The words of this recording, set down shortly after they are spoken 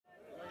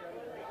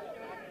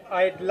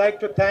I'd like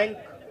to thank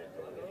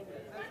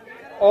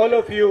all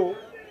of you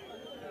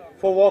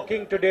for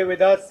walking today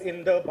with us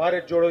in the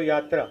Bharat Jodo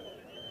Yatra.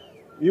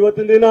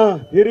 ಇವತ್ತಿನ ದಿನ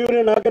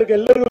ಹಿರಿಯೂರಿನ ನಾಗರಿಕ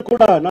ಎಲ್ಲರಿಗೂ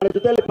ಕೂಡ ನನ್ನ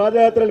ಜೊತೆಯಲ್ಲಿ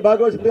ಪಾದಯಾತ್ರೆಯಲ್ಲಿ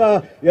ಭಾಗವಹಿಸಿದ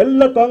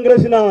ಎಲ್ಲ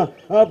ಕಾಂಗ್ರೆಸ್ಸಿನ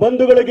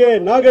ಬಂಧುಗಳಿಗೆ,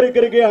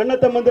 ನಾಗರಿಕರಿಗೆ, ಅಣ್ಣ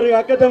ತಮ್ಮಂದರಿಗೆ,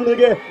 ಅಕ್ಕ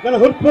ತಮ್ಮಂದರಿಗೆ ನನ್ನ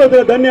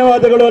ಹೃತ್ಪೂರ್ವಕ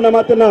ಧನ್ಯವಾದಗಳು ಅನ್ನೋ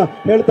ಮಾತನ್ನ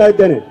ಹೇಳ್ತಾ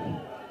ಇದ್ದೇನೆ.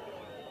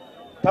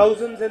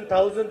 Thousands and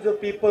thousands of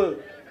people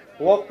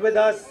walked with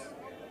us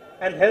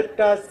and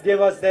helped us,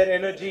 gave us their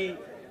energy,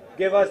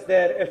 gave us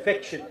their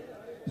affection.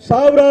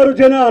 ಸಾವಿರಾರು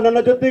ಜನ ನನ್ನ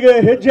ಜೊತೆಗೆ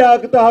ಹೆಜ್ಜೆ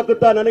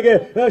ಹಾಕುತ್ತಾ ನನಗೆ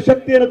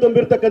ಶಕ್ತಿಯನ್ನು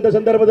ತುಂಬಿರ್ತಕ್ಕಂಥ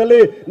ಸಂದರ್ಭದಲ್ಲಿ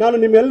ನಾನು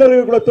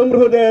ನಿಮ್ಮೆಲ್ಲರಿಗೂ ಕೂಡ ತುಂಬ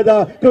ಹೃದಯದ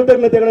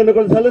ಕೃತಜ್ಞತೆಗಳನ್ನು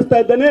ಸಲ್ಲಿಸ್ತಾ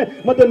ಇದ್ದೇನೆ.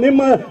 ಮತ್ತು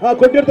ನಿಮ್ಮ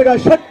ಕೊಟ್ಟಿರ್ತಕ್ಕ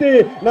ಶಕ್ತಿ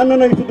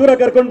ನನ್ನನ್ನು ಇಷ್ಟು ದೂರ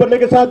ಕರ್ಕೊಂಡು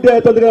ಬರಲಿಕ್ಕೆ ಸಾಧ್ಯ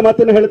ಆಯಿತು ಅಂತ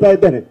ಮಾತನ್ನು ಹೇಳ್ತಾ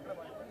ಇದ್ದೇನೆ.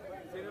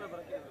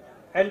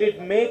 And it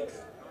makes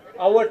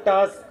our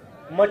task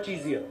much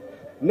easier.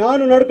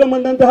 ನಾನು ನಡ್ಕೊಂಡು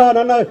ಬಂದಂತಹ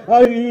ನನ್ನ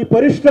ಈ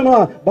ಪರಿಶ್ರಮ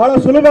ಬಹಳ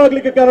ಸುಲಭ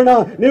ಆಗ್ಲಿಕ್ಕೆ ಕಾರಣ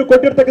ನೀವು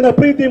ಕೊಟ್ಟಿರ್ತಕ್ಕಂಥ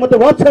ಪ್ರೀತಿ ಮತ್ತು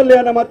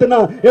ವಾತ್ಸಲ್ಯ ಅನ್ನೋ ಮಾತನ್ನ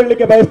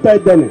ಹೇಳಲಿಕ್ಕೆ ಬಯಸ್ತಾ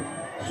ಇದ್ದೇನೆ.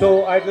 So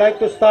I'd like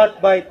to start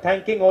by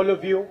thanking all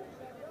of you,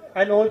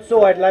 and also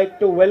I'd like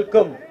to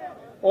welcome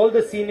all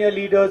the senior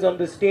leaders on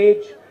the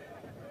stage,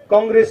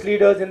 Congress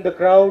leaders in the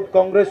crowd,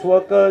 Congress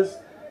workers,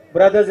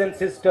 brothers and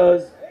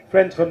sisters,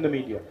 friends from the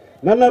media.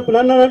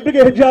 ನನ್ನ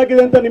ನಟಿಗೆ ಹೆಜ್ಜೆ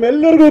ಹಾಕಿದೆ ಅಂತ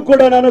ನಿಮ್ಮೆಲ್ಲರಿಗೂ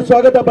ಕೂಡ ನಾನು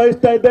ಸ್ವಾಗತ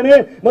ಬಯಸ್ತಾ ಇದ್ದೇನೆ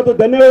ಮತ್ತು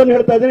ಧನ್ಯವಾದ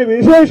ಹೇಳ್ತಾ ಇದ್ದೇನೆ.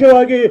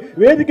 ವಿಶೇಷವಾಗಿ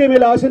ವೇದಿಕೆ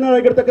ಮೇಲೆ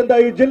ಆಸೀನರಾಗಿರ್ತಕ್ಕಂಥ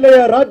ಈ ಜಿಲ್ಲೆಯ,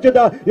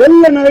 ರಾಜ್ಯದ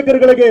ಎಲ್ಲ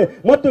ನಾಯಕರುಗಳಿಗೆ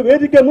ಮತ್ತು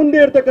ವೇದಿಕೆ ಮುಂದೆ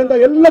ಇರತಕ್ಕಂಥ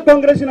ಎಲ್ಲ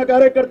ಕಾಂಗ್ರೆಸ್ಸಿನ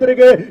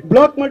ಕಾರ್ಯಕರ್ತರಿಗೆ,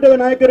 ಬ್ಲಾಕ್ ಮಟ್ಟದ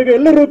ನಾಯಕರಿಗೆ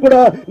ಎಲ್ಲರೂ ಕೂಡ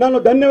ನಾನು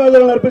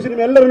ಧನ್ಯವಾದಗಳನ್ನು ಅರ್ಪಿಸಿ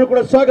ನಿಮ್ಮೆಲ್ಲರನ್ನು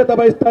ಕೂಡ ಸ್ವಾಗತ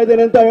ಬಯಸ್ತಾ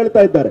ಇದ್ದೇನೆ ಅಂತ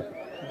ಹೇಳ್ತಾ ಇದ್ದಾರೆ.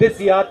 This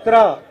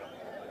yatra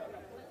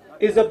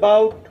is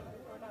about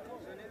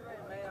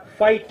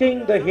fighting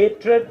the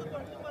hatred,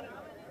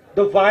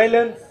 the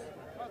violence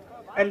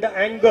and the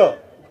anger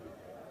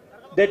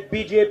that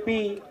BJP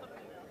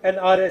and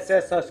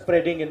RSS are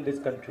spreading in this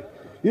country.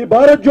 ಈ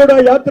ಭಾರತ್ ಜೋಡೋ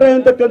ಯಾತ್ರೆ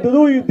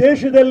ಅಂತಕ್ಕಂಥದ್ದು ಈ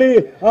ದೇಶದಲ್ಲಿ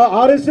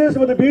RSS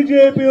ಮತ್ತು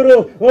ಬಿಜೆಪಿಯವರು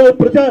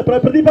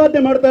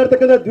ಪ್ರತಿಪಾದನೆ ಮಾಡ್ತಾ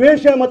ಇರತಕ್ಕಂಥ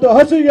ದ್ವೇಷ ಮತ್ತು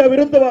ಅಸೂಯೆಯ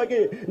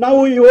ವಿರುದ್ಧವಾಗಿ ನಾವು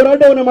ಈ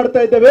ಹೋರಾಟವನ್ನು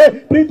ಮಾಡ್ತಾ ಇದ್ದೇವೆ.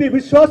 ಪ್ರೀತಿ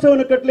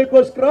ವಿಶ್ವಾಸವನ್ನು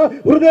ಕಟ್ಟಲಿಕ್ಕೋಸ್ಕರ,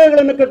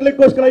 ಹೃದಯಗಳನ್ನು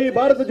ಕಟ್ಟಲಿಕ್ಕೋಸ್ಕರ ಈ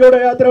ಭಾರತ ಜೋಡೋ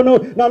ಯಾತ್ರೆಯನ್ನು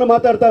ನಾನು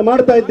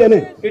ಮಾಡ್ತಾ ಇದ್ದೇನೆ.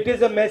 It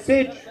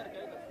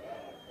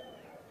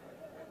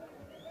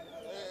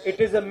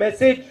is a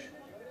message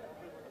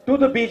to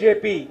the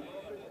BJP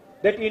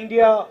that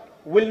India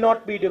will not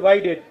be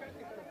divided.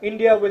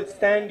 India will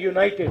stand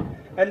united,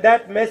 and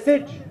that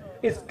message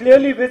is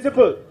clearly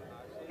visible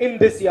in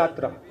this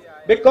yatra,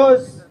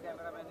 because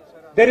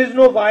there is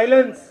no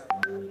violence,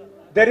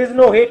 there is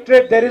no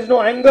hatred, there is no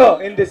anger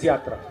in this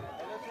yatra.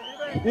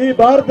 ಈ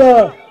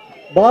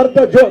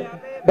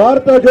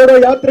ಭಾರತ ಜೋಡೋ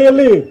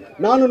ಯಾತ್ರೆಯಲ್ಲಿ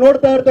ನಾನು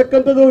ನೋಡ್ತಾ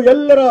ಇರತಕ್ಕಂಥದ್ದು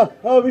ಎಲ್ಲರ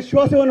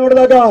ವಿಶ್ವಾಸವನ್ನು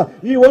ನೋಡಿದಾಗ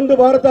ಈ ಒಂದು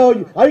ಭಾರತ,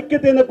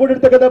 ಐಕ್ಯತೆಯನ್ನು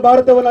ಕೂಡಿರ್ತಕ್ಕಂಥ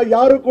ಭಾರತವನ್ನ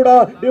ಯಾರು ಕೂಡ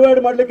ಡಿವೈಡ್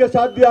ಮಾಡಲಿಕ್ಕೆ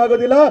ಸಾಧ್ಯ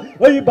ಆಗೋದಿಲ್ಲ.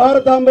 ಈ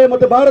ಭಾರತಾಂಬೆ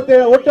ಮತ್ತು ಭಾರತ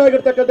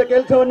ಒಟ್ಟಾಗಿರ್ತಕ್ಕಂಥ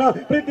ಕೆಲಸವನ್ನ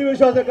ಪ್ರೀತಿ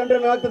ವಿಶ್ವಾಸ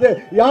ಕಂಡ್ರೆ ಆಗ್ತದೆ.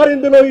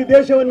 ಯಾರಿಂದಲೂ ಈ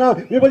ದೇಶವನ್ನ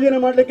ವಿಭಜನೆ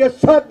ಮಾಡಲಿಕ್ಕೆ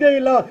ಸಾಧ್ಯ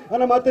ಇಲ್ಲ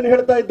ಅನ್ನೋ ಮಾತನ್ನು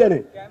ಹೇಳ್ತಾ ಇದ್ದೇನೆ.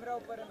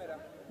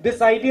 This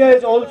idea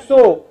is also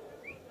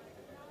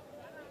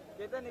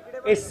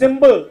a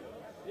symbol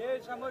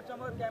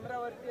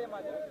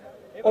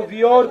of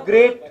your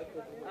great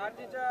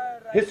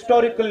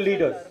historical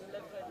leaders.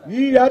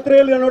 ಈ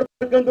ಯಾತ್ರೆಯಲ್ಲಿ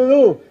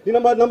ನೋಡ್ತಕ್ಕಂಥದ್ದು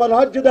ನಮ್ಮ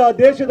ರಾಜ್ಯದ,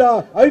 ದೇಶದ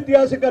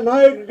ಐತಿಹಾಸಿಕ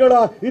ನಾಯಕಗಳ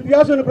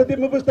ಇತಿಹಾಸವನ್ನು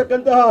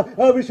ಪ್ರತಿಬಿಂಬಿಸ್ತಕ್ಕಂತಹ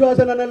ವಿಶ್ವಾಸ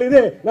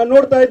ನನ್ನಲ್ಲಿದೆ. ನಾನು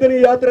ನೋಡ್ತಾ ಇದ್ದೇನೆ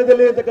ಈ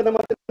ಯಾತ್ರೆಯಲ್ಲಿ ಅಂತಕ್ಕಂಥ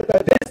ಮಾತಾಡ್ತಾ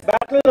ಇದ್ದೇನೆ. This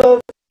battle of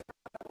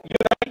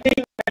uniting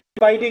and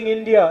dividing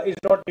India is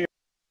not new.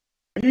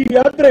 ಈ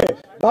ಯಾತ್ರೆ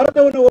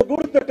ಭಾರತವನ್ನು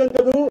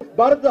ಒಗ್ಗೂಡಿಸ್ತಕ್ಕಂಥದ್ದು,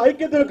 ಭಾರತದ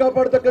ಐಕ್ಯತೆಯನ್ನು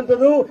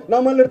ಕಾಪಾಡತಕ್ಕಂಥದ್ದು,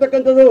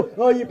 ನಮ್ಮಲ್ಲಿರ್ತಕ್ಕಂಥದ್ದು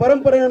ಈ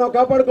ಪರಂಪರೆಯನ್ನು ನಾವು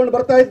ಕಾಪಾಡಿಕೊಂಡು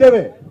ಬರ್ತಾ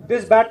ಇದ್ದೇವೆ.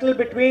 This battle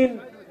between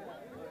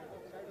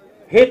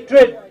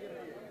hatred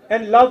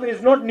and love is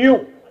not new.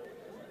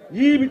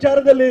 ಈ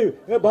ವಿಚಾರದಲ್ಲಿ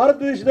ಭಾರತ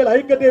ದೇಶದಲ್ಲಿ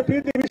ಐಕ್ಯತೆ,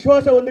 ಪ್ರೀತಿ,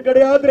 ವಿಶ್ವಾಸ ಒಂದು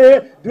ಕಡೆ ಆದ್ರೆ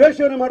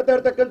ದ್ವೇಷವನ್ನು ಮಾಡ್ತಾ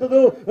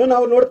ಇರತಕ್ಕಂಥದ್ದು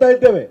ನಾವು ನೋಡ್ತಾ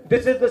ಇದ್ದೇವೆ.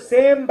 This is the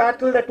same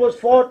battle that was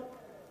fought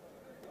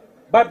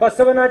by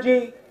Basavanaji,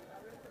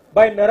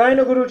 by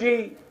Narayana Guruji,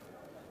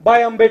 by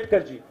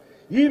Ambedkar ji.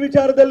 ಈ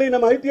ವಿಚಾರದಲ್ಲಿ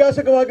ನಮ್ಮ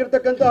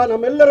ಐತಿಹಾಸಿಕವಾಗಿರ್ತಕ್ಕಂತಹ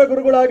ನಮ್ಮೆಲ್ಲರ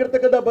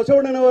ಗುರುಗಳಾಗಿರ್ತಕ್ಕಂಥ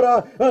ಬಸವಣ್ಣನವರ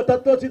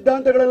ತತ್ವ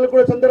ಸಿದ್ಧಾಂತಗಳನ್ನು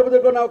ಕೂಡ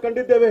ಸಂದರ್ಭದಲ್ಲಿ ನಾವು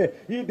ಕಂಡಿದ್ದೇವೆ.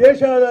 ಈ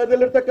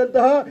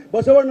ದೇಶದಲ್ಲಿರ್ತಕ್ಕಂತಹ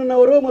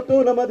ಬಸವಣ್ಣನವರು ಮತ್ತು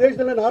ನಮ್ಮ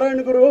ದೇಶದಲ್ಲಿ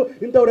ನಾರಾಯಣ ಗುರು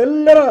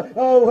ಇಂಥವರೆಲ್ಲರ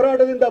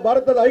ಹೋರಾಟದಿಂದ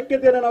ಭಾರತದ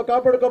ಐಕ್ಯತೆಯನ್ನು ನಾವು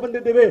ಕಾಪಾಡ್ಕೊಂಡು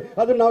ಬಂದಿದ್ದೇವೆ.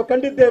 ಅದನ್ನು ನಾವು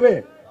ಕಂಡಿದ್ದೇವೆ.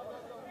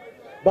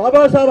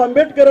 ಬಾಬಾ ಸಾಹೇಬ್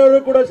ಅಂಬೇಡ್ಕರ್ ಅವರು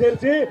ಕೂಡ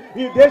ಸೇರಿಸಿ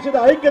ಈ ದೇಶದ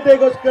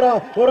ಐಕ್ಯತೆಗೋಸ್ಕರ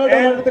ಹೋರಾಟ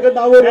ಮಾಡಿರ್ತಕ್ಕಂಥ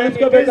ನಾವು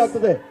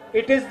ನೆನೆಸ್ಕೋಬೇಕಾಗ್ತದೆ.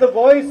 It is the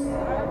voice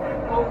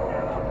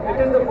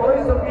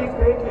of these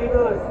great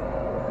leaders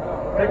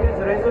that is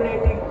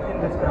resonating in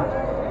this crowd.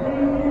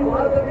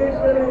 Bharat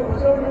ದೇಶದಲ್ಲಿ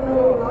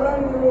ಬಸವಣ್ಣನವರು,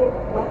 ನಾರಾಯಣ ಗುರು,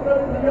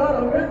 ಡಾಕ್ಟರ್ BR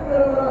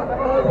ಅಂಬೇಡ್ಕರ್ ಅವರ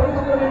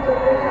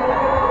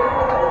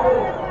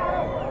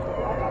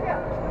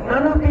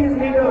none of these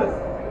leaders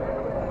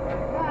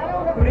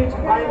preach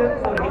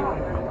violence or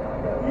hatred.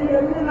 ಈ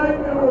ಎಲ್ಲ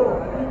ನಾಯಕರು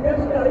ಈ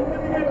ದೇಶದ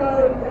ಐಕ್ಯತೆಗೆ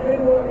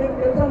ಏನು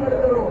ಕೆಲಸ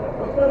ಮಾಡಿದರು,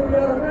 ಡಾಕ್ಟರ್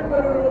BR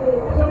ಅಂಬೇಡ್ಕರ್ ಅವರು,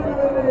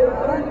 ಬಸವಣ್ಣನವರು,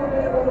 ನಾರಾಯಣ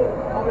ಗುರು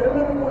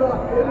ಅವರೆಲ್ಲರೂ ಕೂಡ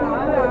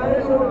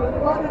ದೇಶವನ್ನು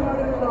ಪ್ರತಿಪಾದನೆ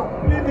ಮಾಡಿರಲಿಲ್ಲ.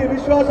 ಪ್ರೀತಿ,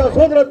 ವಿಶ್ವಾಸ,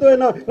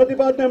 ಸೋದರತ್ವವನ್ನು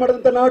ಪ್ರತಿಪಾದನೆ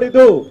ಮಾಡಿದಂತ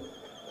ನಾಡಿದು.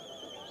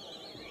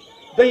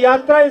 The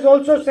yatra is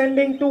also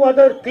sending two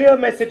other clear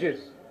messages.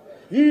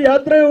 ಈ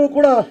ಯಾತ್ರೆಯು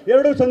ಕೂಡ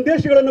ಎರಡು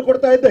ಸಂದೇಶಗಳನ್ನು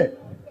ಕೊಡ್ತಾ ಇದೆ.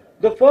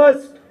 The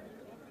first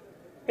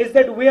is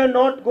that we are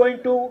not going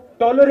to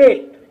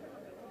tolerate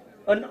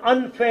an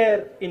unfair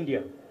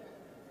India.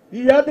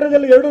 ಈ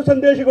ಯಾತ್ರೆಯಲ್ಲಿ ಎರಡು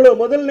ಸಂದೇಶಗಳು.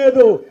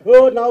 ಮೊದಲನೇದು,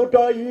 ನಾವು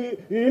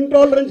ಈ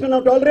ಇಂಟಾಲರೆನ್ಸ್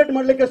ನಾವು ಟಾಲರೇಟ್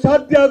ಮಾಡಲಿಕ್ಕೆ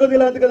ಸಾಧ್ಯ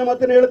ಆಗೋದಿಲ್ಲ ಅಂತ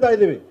ಮಾತನ್ನು ಹೇಳ್ತಾ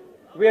ಇದ್ದೀವಿ.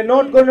 We are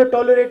not going to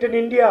tolerate an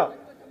India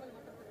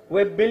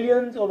where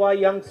billions of our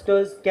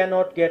youngsters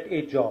cannot get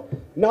a job.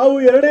 ನಾವು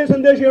ಎರಡನೇ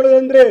ಸಂದೇಶ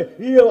ಹೇಳೋದಂದ್ರೆ,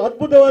 ಈ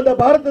ಅದ್ಭುತವಾದ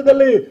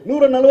ಭಾರತದಲ್ಲಿ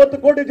 140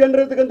 ಕೋಟಿ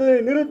ಜನರಿರ್ತಕ್ಕಂಥ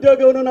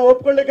ನಿರುದ್ಯೋಗವನ್ನು ನಾವು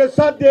ಒಪ್ಕೊಳ್ಳಿಕ್ಕೆ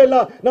ಸಾಧ್ಯ ಇಲ್ಲ.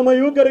 ನಮ್ಮ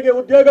ಯುವಕರಿಗೆ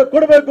ಉದ್ಯೋಗ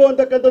ಕೊಡಬೇಕು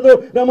ಅಂತಕ್ಕಂಥದ್ದು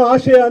ನಮ್ಮ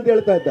ಆಶಯ ಅಂತ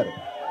ಹೇಳ್ತಾ ಇದ್ದಾರೆ.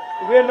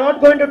 We are not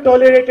going to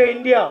tolerate an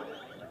India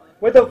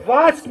where the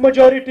vast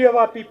majority of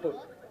our people,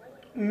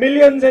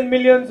 millions and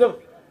millions of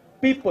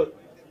people,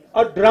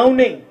 are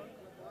drowning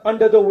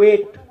under the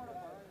weight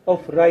of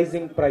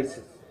rising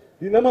prices.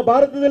 ನಮ್ಮ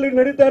ಭಾರತದಲ್ಲಿ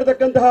ನಡೀತಾ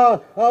ಇರತಕ್ಕಂತಹ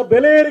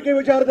ಬೆಲೆ ಏರಿಕೆ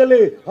ವಿಚಾರದಲ್ಲಿ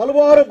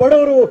ಹಲವಾರು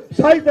ಬಡವರು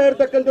ಸಾಯ್ತಾ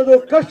ಇರತಕ್ಕಂಥದ್ದು,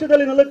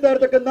 ಕಷ್ಟದಲ್ಲಿ ನಲುಗ್ತಾ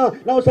ಇರತಕ್ಕಂಥ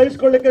ನಾವು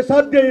ಸಹಿಸಿಕೊಳ್ಳಿಕ್ಕೆ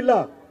ಸಾಧ್ಯ ಇಲ್ಲ.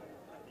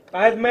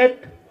 I have met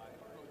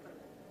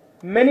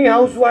many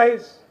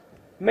housewives,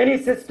 many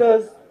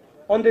sisters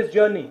on this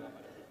journey.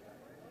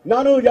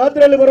 ನಾನು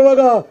ಯಾತ್ರೆಯಲ್ಲಿ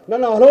ಬರುವಾಗ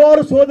ನನ್ನ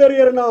ಹಲವಾರು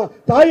ಸೋದರಿಯರನ್ನ,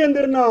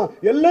 ತಾಯಿಯಂದಿರನ್ನ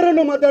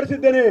ಎಲ್ಲರನ್ನೂ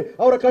ಮಾತಾಡಿಸಿದ್ದೇನೆ.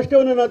 ಅವರ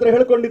ಕಷ್ಟವನ್ನು ನನ್ನ ಹತ್ರ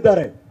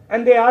ಹೇಳ್ಕೊಂಡಿದ್ದಾರೆ.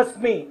 And they asked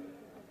me,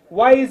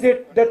 why is it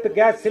that the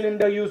gas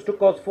cylinder used to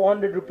cost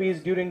 400 rupees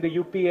during the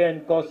UPA and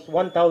costs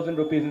 1000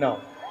 rupees now?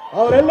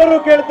 ಅವರೆಲ್ಲರೂ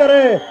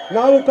ಕೇಳ್ತಾರೆ,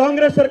 ನಾವು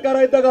ಕಾಂಗ್ರೆಸ್ ಸರ್ಕಾರ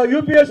ಇದ್ದಾಗ,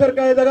 UPA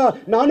ಸರ್ಕಾರ ಇದ್ದಾಗ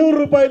 400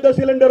 ರೂಪಾಯಿ ಇದ್ದ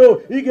ಸಿಲಿಂಡರು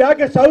ಈಗ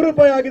ಯಾಕೆ 1000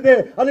 ರೂಪಾಯಿ ಆಗಿದೆ,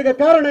 ಅದಕ್ಕೆ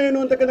ಕಾರಣ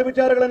ಏನು ಅಂತಕ್ಕಂಥ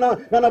ವಿಚಾರಗಳನ್ನ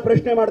ನಾನು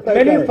ಪ್ರಶ್ನೆ ಮಾಡ್ತಾ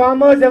ಇದ್ದೇನೆ. Many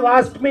farmers have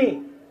asked me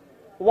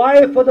why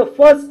for the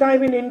first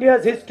time in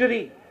India's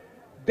history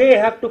they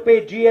have to pay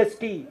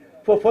GST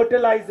for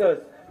fertilizers,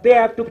 they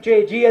have to pay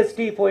GST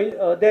for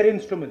their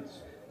instruments.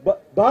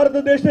 Bharat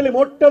ದೇಶದಲ್ಲಿ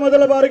ಮೊಟ್ಟ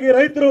ಮೊದಲ ಬಾರಿಗೆ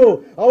ರೈತರು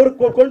ಅವರು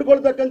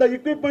ಕೊಂಡುಕೊಳ್ತಕ್ಕಂಥ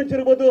ಇಕ್ವಿಪ್ಮೆಂಟ್ಸ್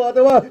ಇರ್ಬೋದು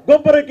ಅಥವಾ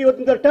ಗೊಬ್ಬರಕ್ಕೆ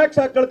ಇವತ್ತಿನ ಟ್ಯಾಕ್ಸ್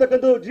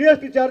ಹಾಕೊಳ್ತಕ್ಕಂಥದ್ದು,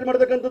 GST ಚಾರ್ಜ್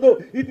ಮಾಡತಕ್ಕಂಥದ್ದು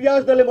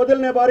ಇತಿಹಾಸದಲ್ಲಿ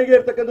ಮೊದಲನೇ ಬಾರಿಗೆ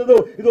ಇರ್ತಕ್ಕಂಥದ್ದು.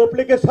 ಇದು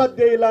ಒಪ್ಪಲಿಕ್ಕೆ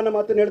ಸಾಧ್ಯ ಇಲ್ಲ ಅನ್ನೋ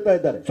ಮಾತನ್ನು ಹೇಳ್ತಾ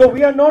ಇದ್ದಾರೆ. So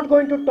we are not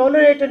going to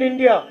tolerate an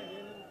India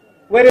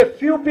where a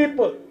few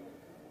people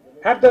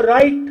have the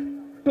right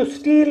to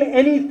steal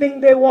anything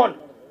they want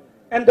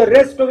and the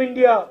rest of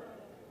India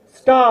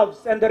starves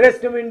and the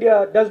rest of India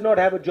does not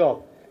have a job.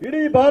 ಇಡೀ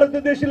ಭಾರತ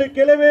ದೇಶದಲ್ಲಿ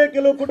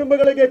ಕೆಲವು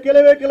ಕುಟುಂಬಗಳಿಗೆ,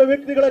 ಕೆಲವು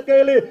ವ್ಯಕ್ತಿಗಳ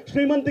ಕೈಯಲ್ಲಿ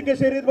ಶ್ರೀಮಂತಿಕೆ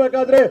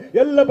ಸೇರಿರಬೇಕಾದ್ರೆ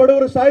ಎಲ್ಲ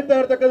ಬಡವರು ಸಾಯ್ತಾ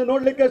ಇರ್ತಕ್ಕಂಥ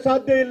ನೋಡ್ಲಿಕ್ಕೆ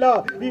ಸಾಧ್ಯ ಇಲ್ಲ.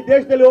 ಈ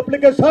ದೇಶದಲ್ಲಿ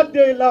ಒಪ್ಪಲಿಕ್ಕೆ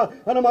ಸಾಧ್ಯ ಇಲ್ಲ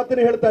ಅನ್ನೋ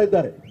ಮಾತನ್ನು ಹೇಳ್ತಾ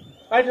ಇದ್ದಾರೆ.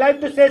 I'd like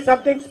to say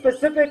something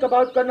specific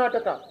about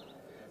Karnataka.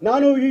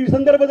 ನಾನು ಈ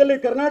ಸಂದರ್ಭದಲ್ಲಿ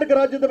ಕರ್ನಾಟಕ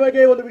ರಾಜ್ಯದ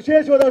ಬಗ್ಗೆ ಒಂದು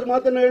ವಿಶೇಷವಾದ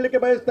ಮಾತನ್ನು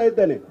ಹೇಳಲಿಕ್ಕೆ ಬಯಸ್ತಾ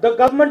ಇದ್ದೇನೆ. The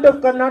government of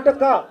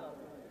Karnataka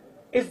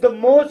is the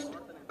most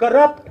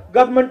corrupt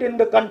government in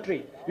the country.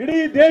 ಇಡೀ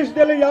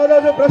ದೇಶದಲ್ಲಿ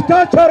ಯಾವುದಾದ್ರೂ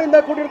ಭ್ರಷ್ಟಾಚಾರದಿಂದ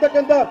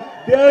ಕೂಡಿರ್ತಕ್ಕಂಥ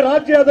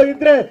ರಾಜ್ಯ ಅದು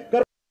ಇದ್ರೆ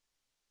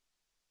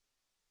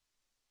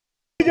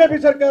ಬಿಜೆಪಿ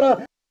ಸರ್ಕಾರ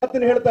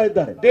ಅದನ್ನು ಹೇಳ್ತಾ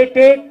ಇದ್ದಾರೆ. They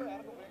take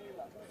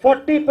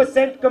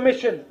 40%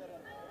 commission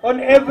on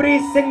every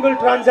single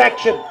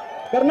transaction.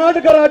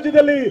 Karnataka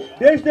ರಾಜ್ಯದಲ್ಲಿ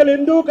ದೇಶದಲ್ಲಿ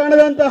ಎಂದೂ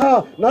ಕಾಣದಂತಹ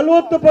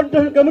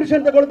 40%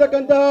 ಕಮಿಷನ್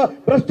ತಗೊಳ್ತಕ್ಕಂತಹ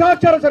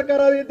ಭ್ರಷ್ಟಾಚಾರ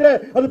ಸರ್ಕಾರ ಇದ್ರೆ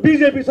ಅದು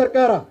ಬಿಜೆಪಿ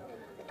ಸರ್ಕಾರ.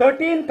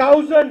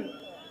 13,000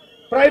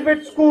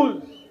 private schools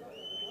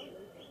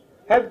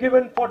have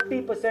given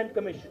 40%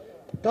 commission.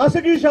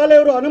 ಖಾಸಗಿ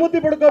ಶಾಲೆಯವರು ಅನುಮತಿ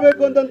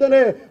ಪಡ್ಕೋಬೇಕು ಅಂತಂತಾನೆ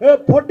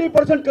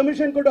 40%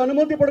 ಕಮಿಷನ್ ಕೊಟ್ಟು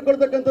ಅನುಮತಿ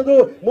ಪಡ್ಕೊಳ್ತಕ್ಕಂಥದ್ದು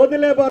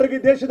ಮೊದಲನೇ ಬಾರಿಗೆ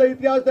ದೇಶದ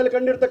ಇತಿಹಾಸದಲ್ಲಿ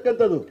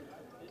ಕಂಡಿರ್ತಕ್ಕಂಥದ್ದು.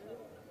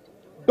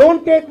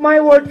 Don't take my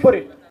word for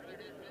it.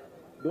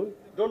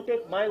 Don't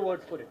take my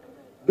word for it.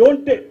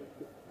 Don't take.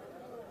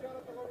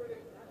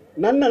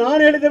 ನಾನು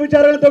ಹೇಳಿದ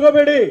ವಿಚಾರಗಳನ್ನು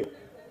ತಗೋಬೇಡಿ.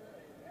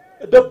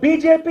 The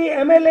BJP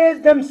MLAs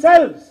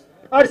themselves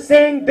are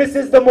saying this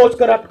is the most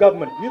corrupt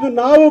government. ಇದು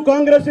ನಾವು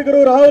ಕಾಂಗ್ರೆಸ್ಸಿಗರು,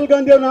 ರಾಹುಲ್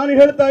ಗಾಂಧಿ ಅವರು ನಾನು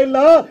ಹೇಳ್ತಾ ಇಲ್ಲ,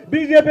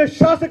 ಬಿಜೆಪಿ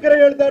ಶಾಸಕರೇ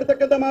ಹೇಳ್ತಾ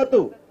ಇರತಕ್ಕಂಥ ಮಾತು.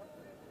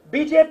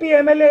 BJP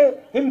MLA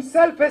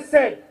himself has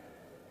said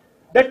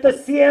that the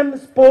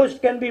CM's post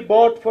can be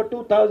bought for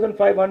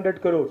 2,500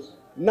 crores.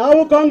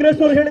 ನಾವು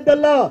ಕಾಂಗ್ರೆಸ್ನವರು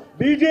ಹೇಳಿದ್ದಲ್ಲ,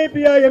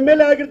 ಬಿಜೆಪಿಯ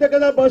MLA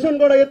ಆಗಿರ್ತಕ್ಕಂಥ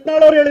ಬಸವನಗೌಡ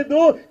ಯತ್ನಾಳ್ ಅವರು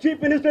ಹೇಳಿದ್ದು ಚೀಫ್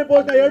ಮಿನಿಸ್ಟರ್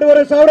ಪೋಸ್ಟ್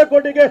 2,500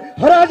 ಕೋಟಿಗೆ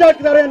ಹರಾಜು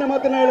ಹಾಕಿದ್ದಾರೆ ಅನ್ನೋ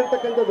ಮಾತನ್ನ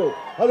ಹೇಳಿರ್ತಕ್ಕಂಥದ್ದು.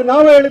 ಅದು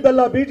ನಾವೇ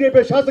ಹೇಳಿದ್ದಲ್ಲ,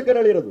 ಬಿಜೆಪಿ ಶಾಸಕರು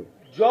ಹೇಳಿರೋದು.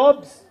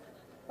 Jobs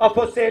are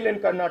for sale in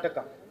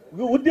Karnataka.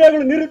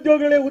 ಉದ್ಯೋಗಗಳು,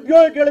 ನಿರುದ್ಯೋಗಿಗಳೇ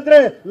ಉದ್ಯೋಗ ಕೇಳಿದ್ರೆ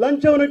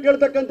ಲಂಚವನ್ನು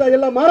ಕೇಳ್ತಕ್ಕಂಥ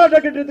ಎಲ್ಲ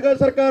ಮಾರಾಟಕ್ಕೆ ಇಟ್ಟಿರ್ತಕ್ಕಂಥ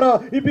ಸರ್ಕಾರ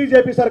ಈ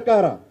ಬಿಜೆಪಿ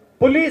ಸರ್ಕಾರ.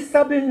 Police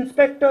sub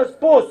inspector's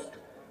post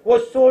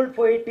was sold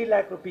for 80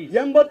 lakh rupees.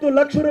 80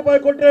 lakh ರೂಪಾಯಿ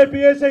ಕೊಟ್ಟರೆ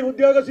PSI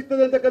ಉದ್ಯೋಗ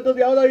ಸಿಗ್ತದೆ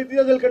ಅಂತಕ್ಕಂಥದ್ದು ಯಾವ್ದೋ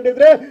ಇತಿಹಾಸದಲ್ಲಿ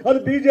ಕಂಡಿದ್ರೆ ಅದು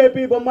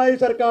ಬಿಜೆಪಿ ಬೊಮ್ಮಾಯಿ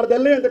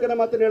ಸರ್ಕಾರದಲ್ಲಿ ಅಂತಕ್ಕಂಥ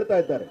ಮಾತನ್ನು ಹೇಳ್ತಾ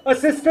ಇದ್ದಾರೆ.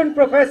 Assistant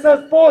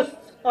professor's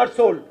posts are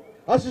sold.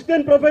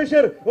 Assistant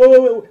professor,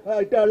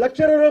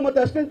 lecturer ಮತ್ತು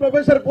ಅಸಿಸ್ಟೆಂಟ್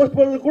ಪ್ರೊಫೆಸರ್ ಪೋಸ್ಟ್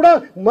ಕೂಡ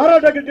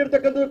ಮಾರಾಟಕ್ಕೆ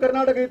ಇಟ್ಟಿರ್ತಕ್ಕಂಥದ್ದು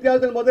ಕರ್ನಾಟಕ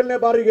ಇತಿಹಾಸದಲ್ಲಿ ಮೊದಲನೇ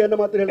ಬಾರಿಗೆ ಅನ್ನೋ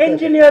ಮಾತು ಹೇಳ್ತಾರೆ.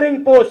 Engineering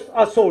posts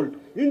are sold.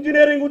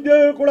 Engineering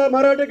ಉದ್ಯೋಗ ಕೂಡ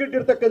ಮಾರಾಟಕ್ಕೆ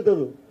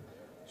ಇಟ್ಟಿರ್ತಕ್ಕಂಥದ್ದು.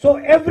 So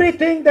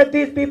everything that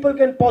these people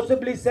can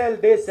possibly sell,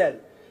 they sell.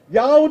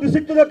 ಯಾವುದು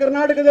ಸಿಗ್ತದೆ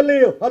ಕರ್ನಾಟಕದಲ್ಲಿ,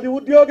 ಅದು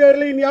ಉದ್ಯೋಗ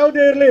ಇರಲಿ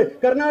ಇನ್ಯಾವುದೇ ಇರಲಿ,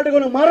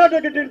 ಕರ್ನಾಟಕವನ್ನು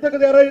ಮಾರಾಟಕ್ಕೆ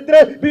ಇಟ್ಟಿರ್ತಕ್ಕಂಥ ಯಾರೋ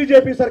ಇದ್ರೆ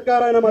ಬಿಜೆಪಿ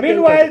ಸರ್ಕಾರ.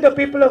 Meanwhile, the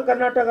people of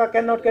Karnataka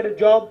cannot get a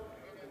job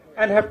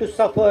and have to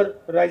suffer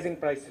rising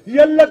prices. ಈ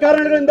ಎಲ್ಲ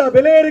ಕಾರಣಗಳಿಂದ,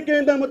 ಬೆಲೆ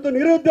ಏರಿಕೆಯಿಂದ ಮತ್ತು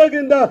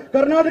ನಿರುದ್ಯೋಗದಿಂದ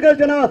ಕರ್ನಾಟಕದ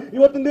ಜನ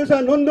ಇವತ್ತಿನ ದಿವಸ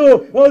ನೊಂದು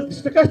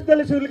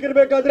ಕಷ್ಟದಲ್ಲಿ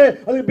ಸಿಲುಕಿರಬೇಕಾದ್ರೆ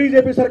ಅದು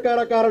ಬಿಜೆಪಿ ಸರ್ಕಾರ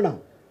ಕಾರಣ.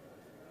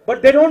 But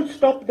they don't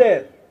stop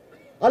there.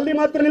 ಅಲ್ಲಿ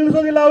ಮಾತ್ರ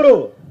ನಿಲ್ಲಿಸೋದಿಲ್ಲ ಅವರು.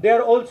 They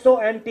are also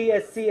anti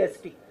SC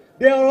ST.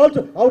 They are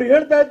also ಅವ್ರು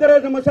ಹೇಳ್ತಾ ಇದ್ದಾರೆ,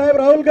 ನಮ್ಮ ಸಾಹೇಬ್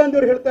ರಾಹುಲ್ ಗಾಂಧಿ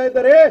ಅವರು ಹೇಳ್ತಾ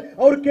ಇದ್ದಾರೆ,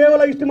 ಅವ್ರು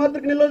ಕೇವಲ ಇಷ್ಟು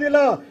ಮಾತ್ರಕ್ಕೆ ನಿಲ್ಲೋದಿಲ್ಲ,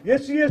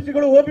 SC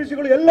STಗಳು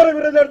OBCಗಳು ಎಲ್ಲರ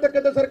ವಿರುದ್ಧ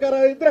ಇರ್ತಕ್ಕಂಥ ಸರ್ಕಾರ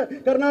ಇದ್ರೆ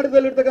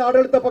ಕರ್ನಾಟಕದಲ್ಲಿ ಇರ್ತಕ್ಕಂಥ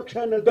ಆಡಳಿತ ಪಕ್ಷ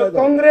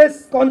Congress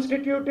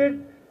constituted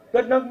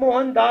the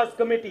Nagamohan Das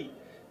committee.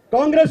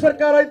 Congress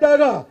ಸರ್ಕಾರ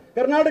ಇದ್ದಾಗ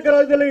ಕರ್ನಾಟಕ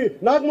ರಾಜ್ಯದಲ್ಲಿ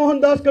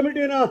ನಾಗಮೋಹನ್ ದಾಸ್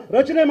ಕಮಿಟಿನ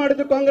ರಚನೆ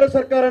ಮಾಡಿದ್ದು ಕಾಂಗ್ರೆಸ್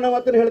ಸರ್ಕಾರ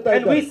ಮಾತನ್ನು ಹೇಳ್ತಾ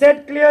ಇದ್ದಾರೆ. And we said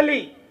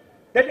clearly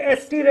that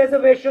ST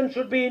reservation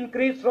should be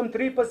increased from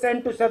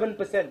 3% to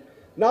 7%.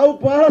 ನಾವು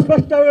ಬಹಳ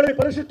ಸ್ಪಷ್ಟವಾಗಿ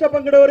ಪರಿಶಿಷ್ಟ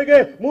ಪಂಗಡವರಿಗೆ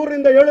 3%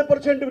 ರಿಂದ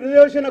 7%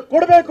 ರಿಸರ್ವೇಶನ್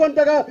ಕೊಡಬೇಕು ಅಂತ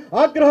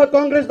ಆಗ್ರಹ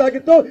ಕಾಂಗ್ರೆಸ್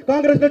ಆಗಿತ್ತು,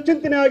 ಕಾಂಗ್ರೆಸ್ನ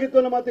ಚಿಂತನೆ ಆಗಿತ್ತು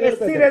ಅನ್ನೋ ಮಾತು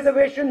ಹೇಳ್ತಾ ಇದ್ದಾರೆ. SC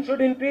reservation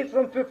should increase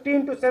from 15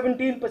 to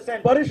 17%.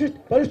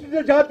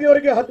 ಪರಿಶಿಷ್ಟ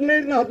ಜಾತಿಯವರಿಗೆ 15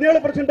 ರಿಂದ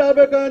 17%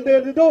 ಆಗಬೇಕು ಅಂತ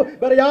ಹೇಳಿದ್ದು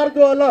ಬೇರೆ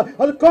ಯಾರ್ದು ಅಲ್ಲ,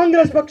 ಅದು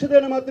ಕಾಂಗ್ರೆಸ್ ಪಕ್ಷದ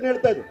ಅನ್ನೋ ಮಾತನ್ನು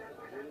ಹೇಳ್ತಾ ಇದ್ದಾರೆ.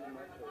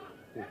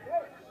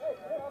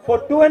 For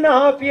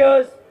 2.5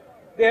 years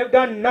they have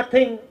done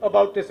nothing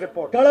about this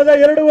report. ಕಳೆದ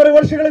 2.5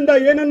 ವರ್ಷಗಳಿಂದ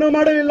ಏನನ್ನೂ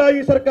ಮಾಡಲಿಲ್ಲ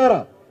ಈ ಸರ್ಕಾರ.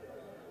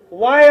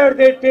 Why are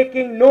they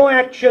taking no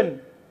action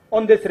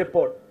on this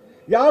report?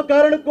 ಯಾವ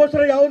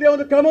ಕಾರಣಕ್ಕೋಸ್ಕರ ಯಾವುದೇ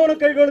ಒಂದು ಕ್ರಮವನ್ನು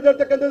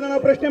ಕೈಗೊಳ್ಳದಿರತಕ್ಕಂಥದ್ದನ್ನು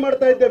ನಾವು ಪ್ರಶ್ನೆ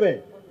ಮಾಡ್ತಾ ಇದ್ದೇವೆ.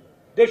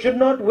 They should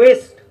not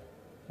waste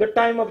the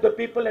time of the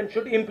people and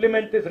should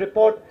implement this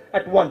report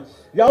at once.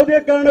 ಯಾವುದೇ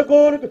ಕಾರಣಕ್ಕೂ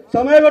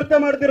ಸಮಯ ವ್ಯರ್ಥ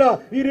ಮಾಡ್ತೀರಾ,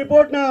 ಈ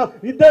ರಿಪೋರ್ಟ್ ನ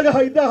ಇದ್ದ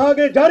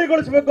ಹಾಗೆ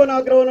ಜಾರಿಗೊಳಿಸಬೇಕು ಅನ್ನೋ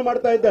ಆಗ್ರಹವನ್ನು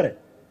ಮಾಡ್ತಾ ಇದ್ದಾರೆ.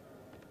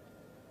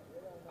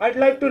 I'd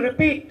like to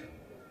repeat,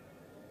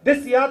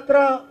 this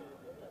yatra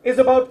is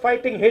about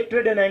fighting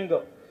hatred and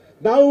anger.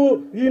 ನಾವು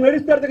ಈ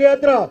ನಡೆಸ್ತಾ ಇರ್ತಕ್ಕ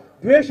ಯಾತ್ರಾ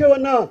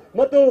ದ್ವೇಷವನ್ನ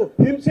ಮತ್ತು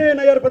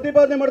ಹಿಂಸೆಯನ್ನ ಯಾರು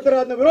ಪ್ರತಿಪಾದನೆ ಮಾಡ್ತಾರೆ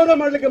ಅದನ್ನ ವಿರೋಧ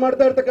ಮಾಡಲಿಕ್ಕೆ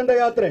ಮಾಡ್ತಾ ಇರ್ತಕ್ಕಂಥ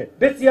ಯಾತ್ರೆ.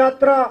 This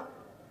yatra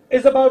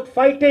is about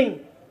fighting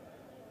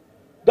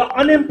the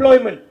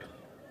unemployment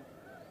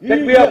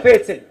that we are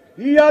facing.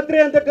 ಈ ಯಾತ್ರೆ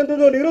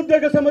ಅಂತಕ್ಕಂಥದ್ದು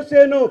ನಿರುದ್ಯೋಗ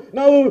ಸಮಸ್ಯೆಯನ್ನು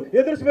ನಾವು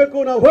ಎದುರಿಸಬೇಕು,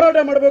 ನಾವು ಹೋರಾಟ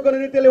ಮಾಡಬೇಕು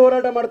ಅನ್ನೋ ರೀತಿಯಲ್ಲಿ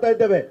ಹೋರಾಟ ಮಾಡ್ತಾ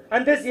ಇದ್ದೇವೆ.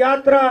 And this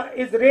yatra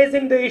is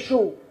raising the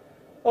issue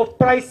of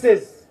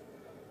prices,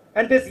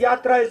 and this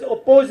yatra is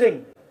opposing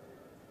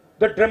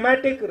the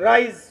dramatic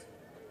rise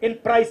in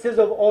prices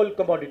of all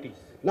commodities.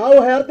 ನಾವು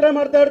ಯಾತ್ರೆ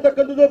ಮಾಡ್ತಾ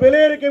ಇರ್ತಕ್ಕಂಥದ್ದು ಬೆಲೆ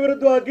ಏರಿಕೆ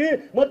ವಿರುದ್ಧವಾಗಿ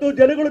ಮತ್ತು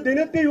ಜನಗಳು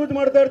ದಿನನಿತ್ಯ ಯೂಸ್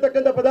ಮಾಡ್ತಾ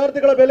ಇರ್ತಕ್ಕಂಥ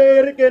ಪದಾರ್ಥಗಳ ಬೆಲೆ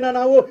ಏರಿಕೆಯನ್ನು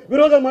ನಾವು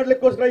ವಿರೋಧ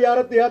ಮಾಡಲಿಕ್ಕೋಸ್ಕರ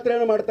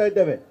ಯಾತ್ರೆಯನ್ನು ಮಾಡ್ತಾ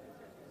ಇದ್ದೇವೆ.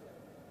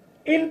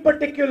 In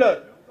particular,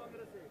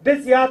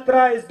 this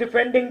yatra is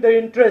defending the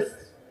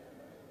interests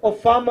of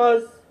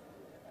farmers,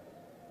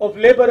 of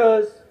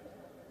laborers,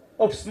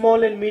 of small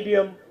and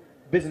medium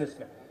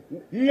businessmen.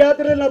 ಈ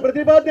ಯಾತ್ರೆಯಲ್ಲಿ ನಾವು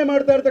ಪ್ರತಿಪಾದನೆ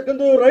ಮಾಡ್ತಾ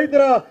ಇರ್ತಕ್ಕಂಥ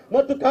ರೈತರ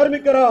ಮತ್ತು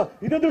ಕಾರ್ಮಿಕರ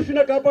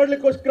ಹಿತದೃಷ್ಟಿನ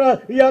ಕಾಪಾಡಲಿಕ್ಕೋಸ್ಕರ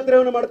ಈ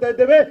ಯಾತ್ರೆಯನ್ನು ಮಾಡ್ತಾ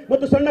ಇದ್ದೇವೆ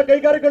ಮತ್ತು ಸಣ್ಣ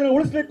ಕೈಗಾರಿಕೆಗಳನ್ನು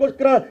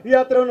ಉಳಿಸಲಿಕ್ಕೋಸ್ಕರ ಈ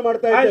ಯಾತ್ರೆಯನ್ನು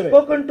ಮಾಡ್ತಾ ಇದ್ದೇವೆ. I have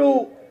spoken to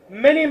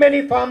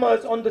many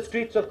farmers on the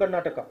streets of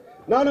Karnataka.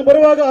 ನಾನು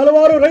ಬರುವಾಗ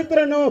ಹಲವಾರು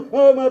ರೈತರನ್ನು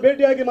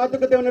ಭೇಟಿಯಾಗಿ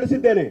ಮಾತುಕತೆ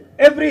ನಡೆಸಿದ್ದೇನೆ.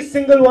 Every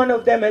single one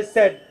of them has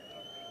said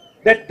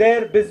that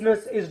their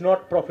business is not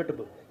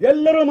profitable.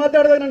 ಎಲ್ಲರೂ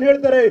ಮಾತಾಡಿದಾಗ ನಾನು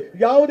ಹೇಳ್ತಾರೆ,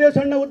 ಯಾವುದೇ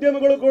ಸಣ್ಣ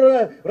ಉದ್ಯಮಗಳು ಕೂಡ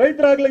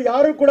ರೈತರಾಗಲಿ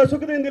ಯಾರು ಕೂಡ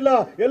ಸುಖದಿಂದಿಲ್ಲ,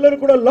 ಎಲ್ಲರೂ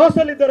ಕೂಡ ಲಾಸ್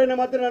ಅಲ್ಲಿ ಇದ್ದಾರೆ ಅನ್ನೋ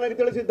ಮಾತನ್ನು ನನಗೆ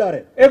ತಿಳಿಸಿದ್ದಾರೆ.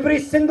 Every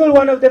single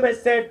one of them has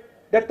said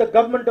that the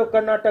government of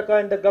Karnataka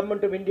and the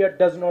government of India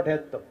does not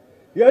help them.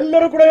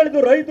 ಎಲ್ಲರೂ ಕೂಡ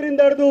ಹೇಳಿದ್ರು,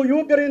 ರೈತರಿಂದ ಹಿಡಿದು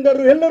ಯುವಕರಿಂದ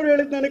ಹಿಡಿದು ಎಲ್ಲರೂ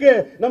ಹೇಳಿದ್ದು ನನಗೆ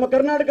ನಮ್ಮ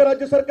ಕರ್ನಾಟಕ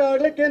ರಾಜ್ಯ ಸರ್ಕಾರ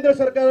ಆಗಲಿ ಕೇಂದ್ರ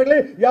ಸರ್ಕಾರ ಆಗಲಿ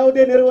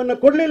ಯಾವುದೇ ನೆರವನ್ನು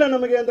ಕೊಡಲಿಲ್ಲ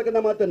ನಮಗೆ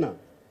ಅಂತಕ್ಕಂಥ ಮಾತನ್ನ.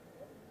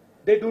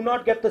 They do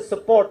not get the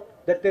support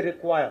that they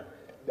require.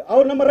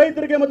 ಅವ್ರು ನಮ್ಮ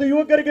ರೈತರಿಗೆ ಮತ್ತು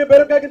ಯುವಕರಿಗೆ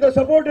ಬೇಕಾಗಿದ್ದ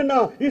ಸಪೋರ್ಟ್ ಅನ್ನ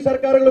ಈ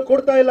ಸರ್ಕಾರಗಳು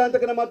ಕೊಡ್ತಾ ಇಲ್ಲ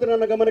ಅಂತಕ್ಕಂಥ ಮಾತನ್ನ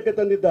ನನ್ನ ಗಮನಕ್ಕೆ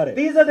ತಂದಿದ್ದಾರೆ.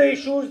 These are the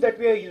issues that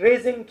we are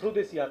raising through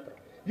this yatra.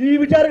 ಈ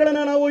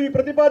ವಿಚಾರಗಳನ್ನ ನಾವು ಈ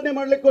ಪ್ರತಿಪಾದನೆ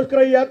ಮಾಡಲಿಕ್ಕೋಸ್ಕರ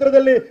ಈ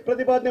ಯಾತ್ರದಲ್ಲಿ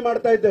ಪ್ರತಿಪಾದನೆ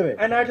ಮಾಡ್ತಾ ಇದ್ದೇವೆ.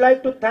 And I'd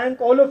like to thank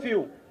all of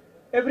you,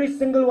 every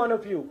single one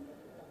of you,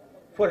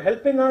 for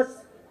helping us,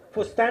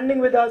 for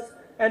standing with us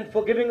and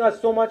for giving us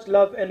so much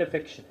love and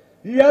affection.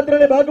 ಈ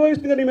ಯಾತ್ರೆಯಲ್ಲಿ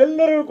ಭಾಗವಹಿಸ್ತಿದ್ದ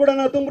ನೀವೆಲ್ಲರೂ ಕೂಡ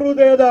ನಾನು ತುಂಬ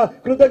ಹೃದಯದ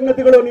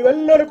ಕೃತಜ್ಞತೆಗಳು.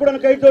 ನೀವೆಲ್ಲರೂ ಕೂಡ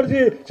ಕೈ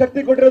ಜೋಡಿಸಿ ಶಕ್ತಿ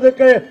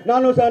ಕೊಟ್ಟಿರೋದಕ್ಕೆ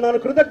ನಾನು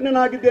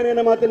ಕೃತಜ್ಞನಾಗಿದ್ದೇನೆ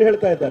ಅನ್ನೋ ಮಾತನ್ನು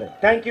ಹೇಳ್ತಾ ಇದ್ದಾರೆ.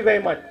 Thank you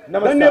very much.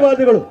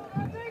 ಧನ್ಯವಾದಗಳು.